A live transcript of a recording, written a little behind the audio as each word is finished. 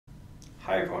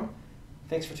Hi everyone,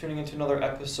 thanks for tuning into another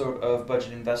episode of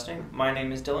Budget Investing. My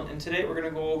name is Dylan and today we're going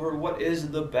to go over what is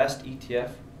the best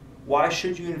ETF, why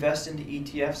should you invest into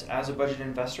ETFs as a budget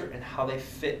investor, and how they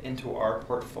fit into our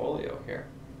portfolio here.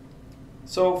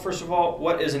 So first of all,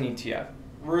 what is an ETF?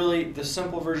 Really the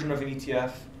simple version of an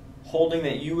ETF, holding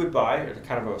that you would buy, or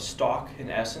kind of a stock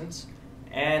in essence,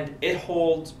 and it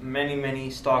holds many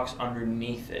stocks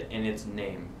underneath it in its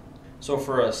name. So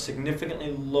for a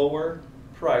significantly lower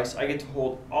price, I get to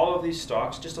hold all of these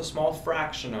stocks, just a small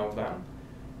fraction of them,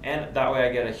 and that way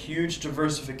I get a huge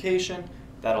diversification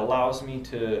that allows me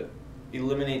to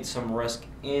eliminate some risk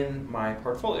in my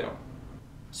portfolio.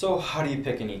 So how do you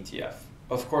pick an ETF?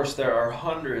 Of course, there are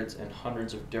hundreds and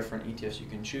hundreds of different ETFs you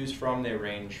can choose from. They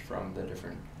range from the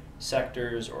different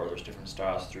sectors, or there's different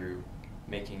styles through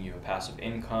making you a passive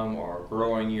income or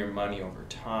growing your money over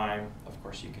time. Of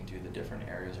course, you can do the different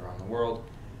areas around the world,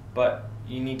 but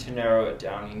you need to narrow it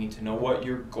down. You need to know what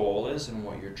your goal is and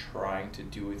what you're trying to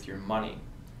do with your money.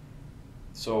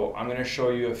 So I'm going to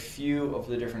show you a few of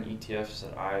the different ETFs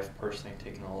that I've personally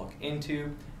taken a look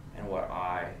into and what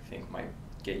I think might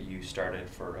get you started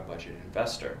for a budget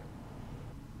investor.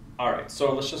 Alright,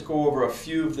 so let's just go over a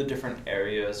few of the different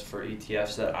areas for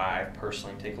ETFs that I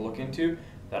personally take a look into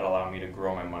that allow me to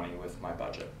grow my money with my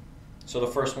budget. So the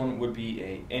first one would be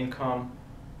an income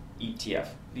ETF.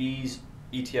 These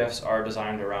ETFs are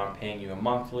designed around paying you a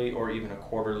monthly or even a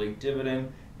quarterly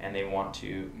dividend, and they want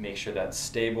to make sure that's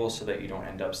stable so that you don't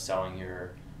end up selling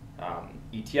your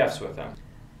ETFs with them.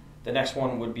 The next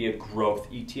one would be a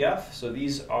growth ETF. So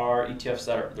these are ETFs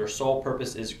that their sole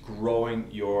purpose is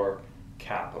growing your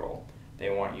capital. They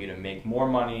want you to make more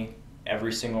money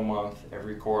every single month,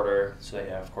 every quarter, so that,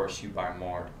 of course, you buy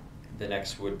more. The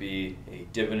next would be a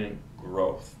dividend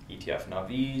growth ETF. Now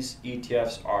these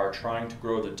ETFs are trying to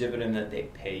grow the dividend that they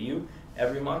pay you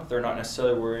every month. They're not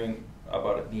necessarily worrying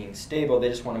about it being stable. They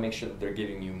just want to make sure that they're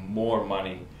giving you more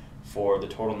money for the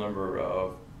total number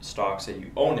of stocks that you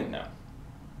own in them.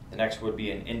 The next would be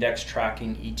an index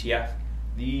tracking ETF.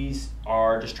 These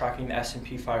are just tracking the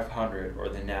S&P 500 or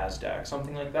the NASDAQ,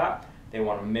 something like that. They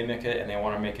want to mimic it and they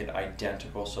want to make it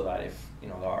identical so that if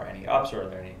there are any ups or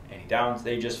there are any downs,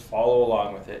 they just follow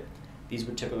along with it. These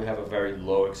would typically have a very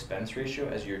low expense ratio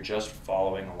as you're just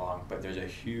following along, but there's a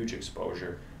huge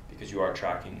exposure because you are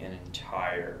tracking an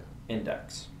entire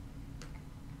index.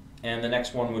 And the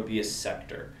next one would be a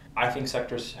sector. I think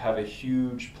sectors have a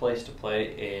huge place to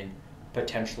play in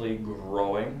potentially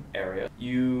growing area.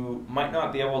 You might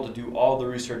not be able to do all the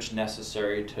research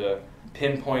necessary to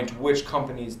pinpoint which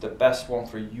company is the best one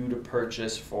for you to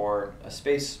purchase for a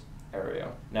space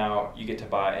area. Now you get to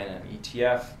buy an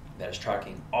ETF that is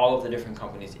tracking all of the different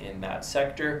companies in that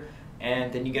sector,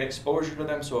 and then you get exposure to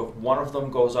them. So if one of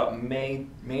them goes up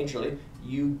majorly,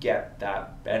 you get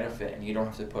that benefit and you don't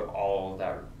have to put all of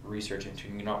that research into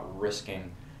it. You're not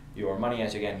risking your money,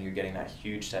 as again you're getting that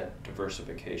huge set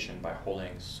diversification by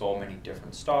holding so many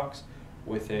different stocks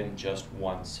within just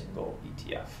one single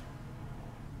ETF.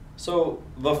 So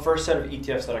the first set of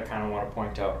ETFs that I kind of want to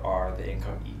point out are the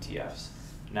income ETFs.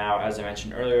 Now, as I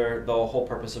mentioned earlier, the whole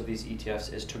purpose of these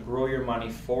ETFs is to grow your money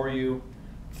for you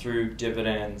through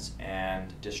dividends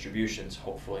and distributions,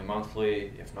 hopefully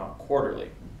monthly, if not quarterly.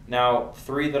 Now,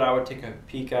 three that I would take a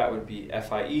peek at would be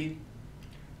FIE,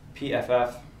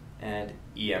 PFF, and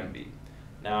EMB.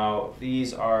 Now,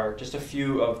 these are just a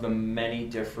few of the many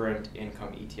different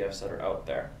income ETFs that are out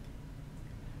there.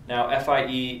 Now,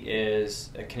 FIE is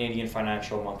a Canadian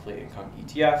Financial Monthly Income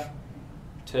ETF.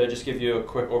 To just give you a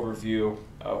quick overview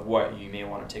of what you may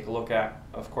want to take a look at,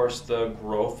 of course, the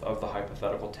growth of the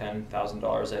hypothetical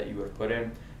 $10,000 that you would have put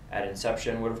in at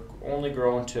inception would have only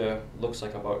grown to, looks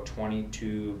like, about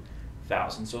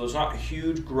 $22,000. So there's not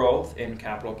huge growth in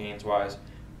capital gains wise,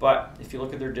 but if you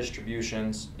look at their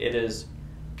distributions, it is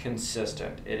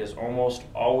consistent. It is almost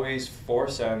always 4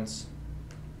 cents,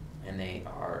 and they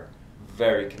are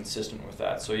very consistent with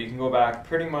that. So you can go back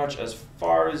pretty much as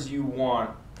far as you want,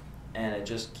 and it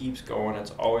just keeps going.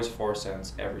 It's always 4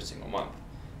 cents every single month.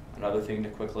 Another thing to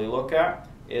quickly look at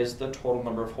is the total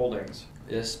number of holdings.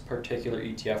 This particular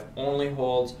ETF only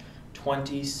holds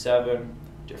 27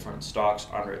 different stocks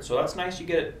under it. So that's nice. You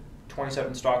get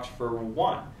 27 stocks for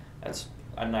one. That's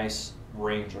a nice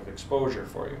range of exposure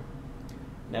for you.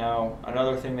 Now,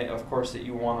 another thing that, of course, that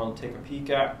you want to take a peek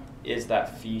at is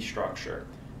that fee structure.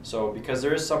 So because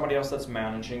there is somebody else that's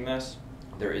managing this,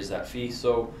 there is that fee.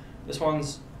 So this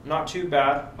one's not too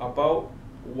bad, about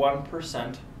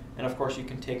 1%. And of course, you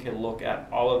can take a look at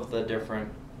all of the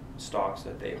different stocks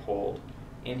that they hold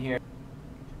in here.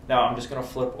 Now I'm just going to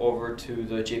flip over to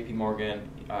the JP Morgan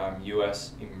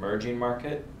US Emerging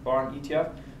Market Bond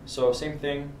ETF. So same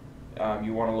thing,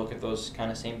 you want to look at those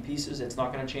kind of same pieces. It's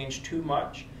not going to change too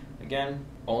much. Again,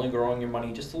 only growing your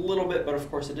money just a little bit, but of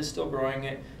course it is still growing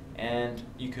it, and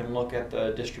you can look at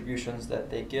the distributions that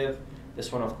they give.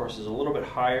 This one, of course, is a little bit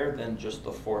higher than just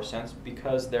the 4 cents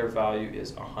because their value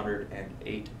is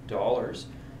 $108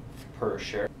 per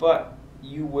share. But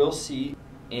you will see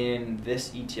in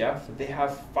this ETF that they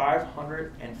have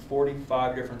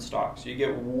 545 different stocks. So you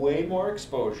get way more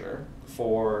exposure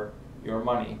for your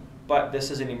money. But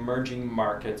this is an emerging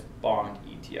markets bond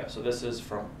ETF. So this is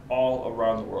from all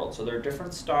around the world. So they're a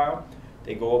different style.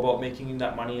 They go about making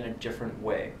that money in a different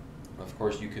way. Of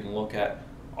course, you can look at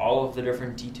all of the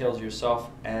different details yourself,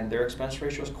 and their expense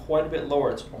ratio is quite a bit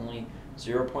lower. It's only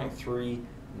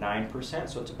 0.39%,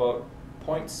 so it's about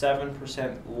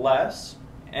 0.7% less.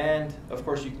 And of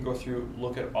course, you can go through,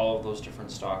 look at all of those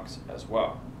different stocks as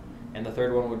well. And the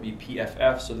third one would be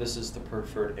PFF, so this is the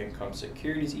Preferred Income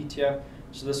Securities ETF.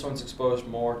 So this one's exposed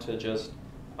more to just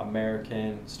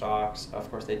American stocks.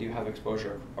 Of course, they do have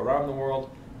exposure around the world,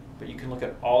 but you can look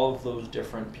at all of those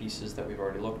different pieces that we've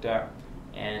already looked at,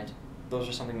 and those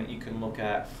are something that you can look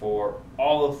at for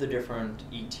all of the different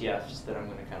ETFs that I'm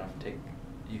going to kind of take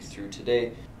you through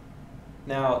today.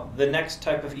 Now, the next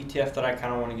type of ETF that I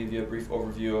kind of want to give you a brief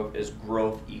overview of is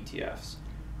growth ETFs.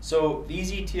 So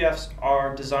these ETFs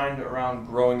are designed around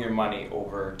growing your money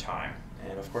over time.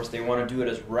 And of course, they want to do it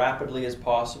as rapidly as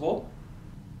possible.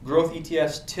 Growth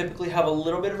ETFs typically have a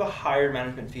little bit of a higher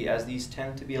management fee, as these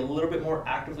tend to be a little bit more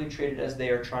actively traded as they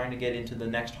are trying to get into the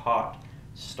next hot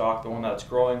stock, the one that's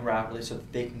growing rapidly, so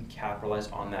that they can capitalize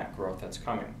on that growth that's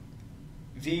coming.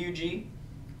 VUG,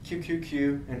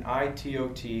 QQQ, and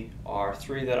ITOT are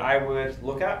three that I would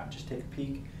look at. Just take a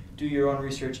peek, do your own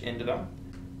research into them.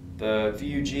 The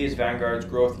VUG is Vanguard's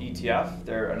growth ETF.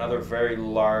 They're another very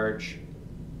large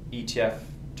ETF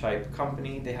type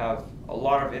company. They have a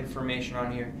lot of information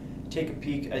on here. Take a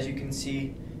peek. As you can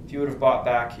see, if you would have bought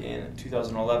back in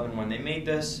 2011 when they made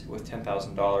this with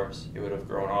 $10,000, it would have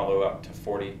grown all the way up to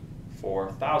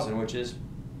 $44,000, which is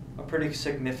a pretty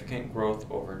significant growth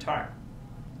over time.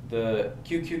 The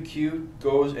QQQ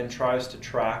goes and tries to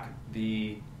track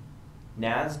the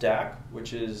NASDAQ,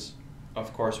 which is,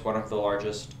 of course, one of the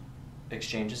largest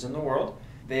exchanges in the world.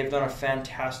 They've done a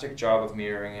fantastic job of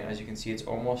mirroring it. As you can see, it's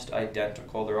almost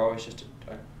identical. They're always just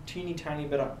a teeny tiny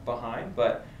bit up behind,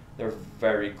 but they're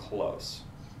very close.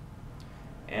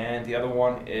 And the other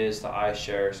one is the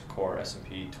iShares Core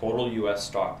S&P Total US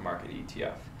Stock Market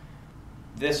ETF.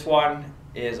 This one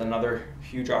is another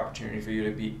huge opportunity for you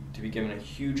to be given a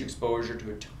huge exposure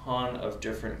to a ton of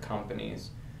different companies.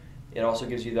 It also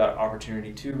gives you that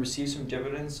opportunity to receive some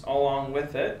dividends along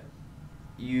with it.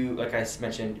 Like I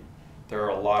mentioned, there are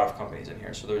a lot of companies in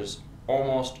here. So there's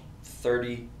almost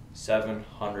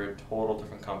 3,700 total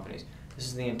different companies. This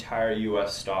is the entire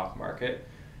US stock market.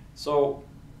 So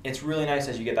it's really nice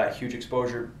as you get that huge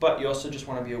exposure, but you also just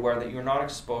want to be aware that you're not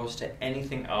exposed to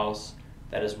anything else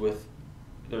that is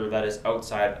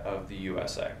outside of the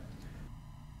USA.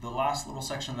 The last little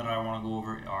section that I want to go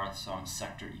over are some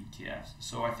sector ETFs.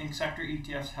 So I think sector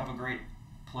ETFs have a great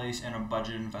place in a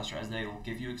budget investor, as they will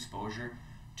give you exposure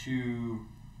to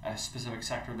a specific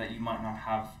sector that you might not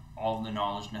have all of the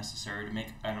knowledge necessary to make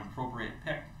an appropriate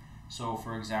pick. So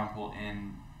for example,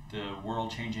 in the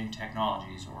world-changing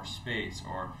technologies or space,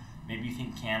 or maybe you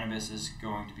think cannabis is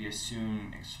going to be a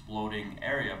soon exploding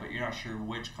area, but you're not sure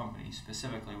which company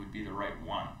specifically would be the right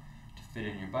one to fit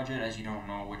in your budget, as you don't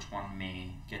know which one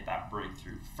may get that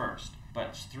breakthrough first.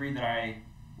 But three that I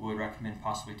would recommend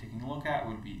possibly taking a look at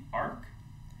would be ARK,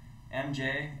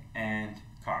 MJ, and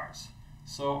CARS.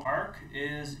 So ARK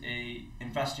is a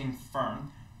investing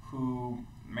firm who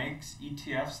makes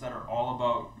ETFs that are all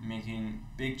about making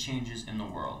big changes in the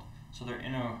world. So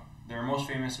they're most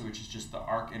famous, which is just the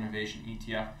ARK Innovation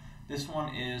ETF. This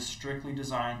one is strictly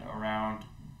designed around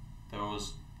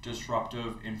those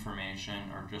disruptive information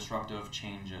or disruptive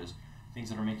changes, things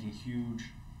that are making huge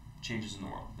changes in the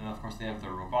world. And of course they have the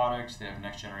robotics, they have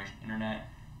next generation internet,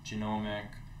 genomic,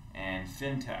 and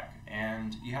fintech.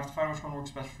 And you have to find which one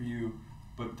works best for you,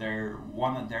 but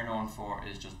one that they're known for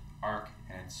is just ARK,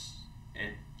 and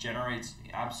it generates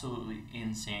absolutely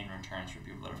insane returns for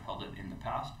people that have held it in the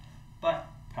past, but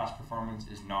past performance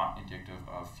is not indicative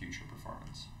of future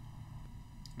performance.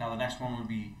 Now the next one would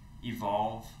be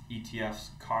Evolve ETFs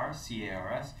CARS,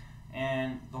 C-A-R-S,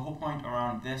 and the whole point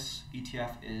around this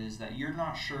ETF is that you're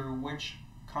not sure which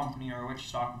company or which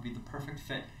stock would be the perfect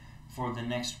fit for the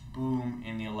next boom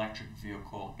in the electric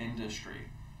vehicle industry.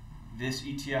 This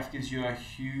ETF gives you a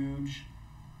huge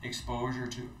exposure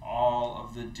to all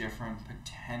of the different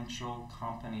potential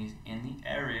companies in the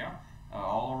area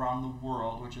all around the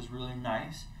world, which is really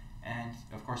nice. And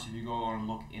of course, if you go and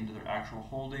look into their actual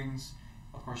holdings,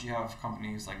 of course you have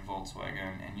companies like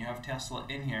Volkswagen and you have Tesla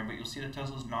in here, but you'll see that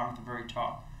Tesla's not at the very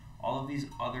top. All of these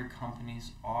other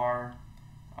companies are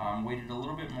weighted a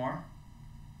little bit more,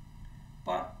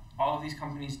 but all of these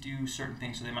companies do certain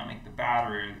things. So they might make the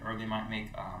battery, or they might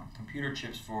make computer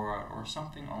chips for it, or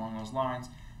something along those lines,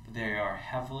 but they are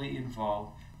heavily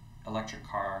involved electric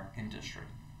car industry.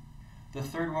 The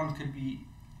third one could be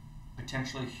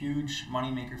potentially a huge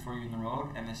money maker for you in the road,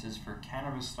 and this is for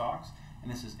cannabis stocks,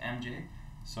 and this is MJ.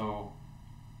 So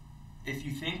if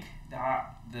you think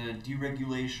that the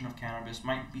deregulation of cannabis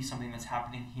might be something that's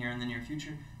happening here in the near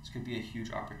future, this could be a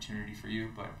huge opportunity for you.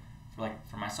 But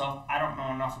for myself, I don't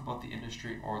know enough about the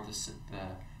industry or the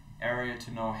area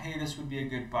to know, hey, this would be a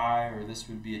good buy or this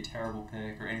would be a terrible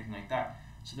pick or anything like that.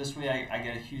 So this way I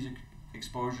get a huge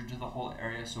exposure to the whole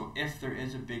area. So if there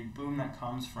is a big boom that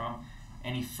comes from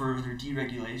any further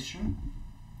deregulation,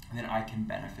 then I can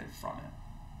benefit from it.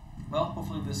 Well,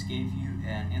 hopefully this gave you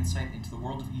an insight into the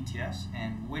world of ETFs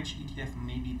and which ETF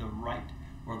may be the right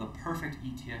or the perfect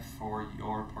ETF for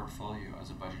your portfolio as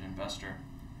a budget investor.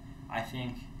 I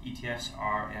think ETFs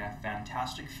are a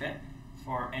fantastic fit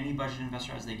for any budget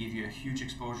investor, as they give you a huge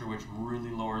exposure which really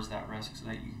lowers that risk so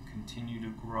that you can continue to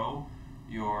grow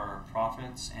your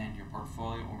profits and your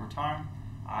portfolio over time.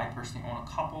 I personally own a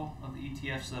couple of the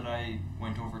ETFs that I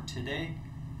went over today,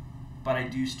 but I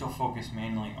do still focus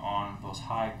mainly on those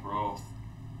high growth,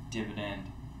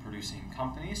 dividend producing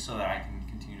companies so that I can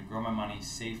continue to grow my money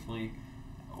safely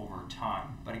over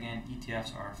time. But again,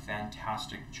 ETFs are a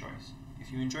fantastic choice.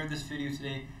 If you enjoyed this video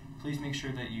today, please make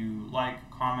sure that you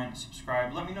like, comment,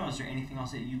 subscribe. Let me know, is there anything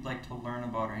else that you'd like to learn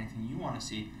about or anything you want to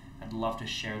see? I'd love to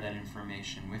share that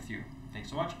information with you. Thanks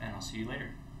so much, and I'll see you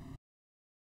later.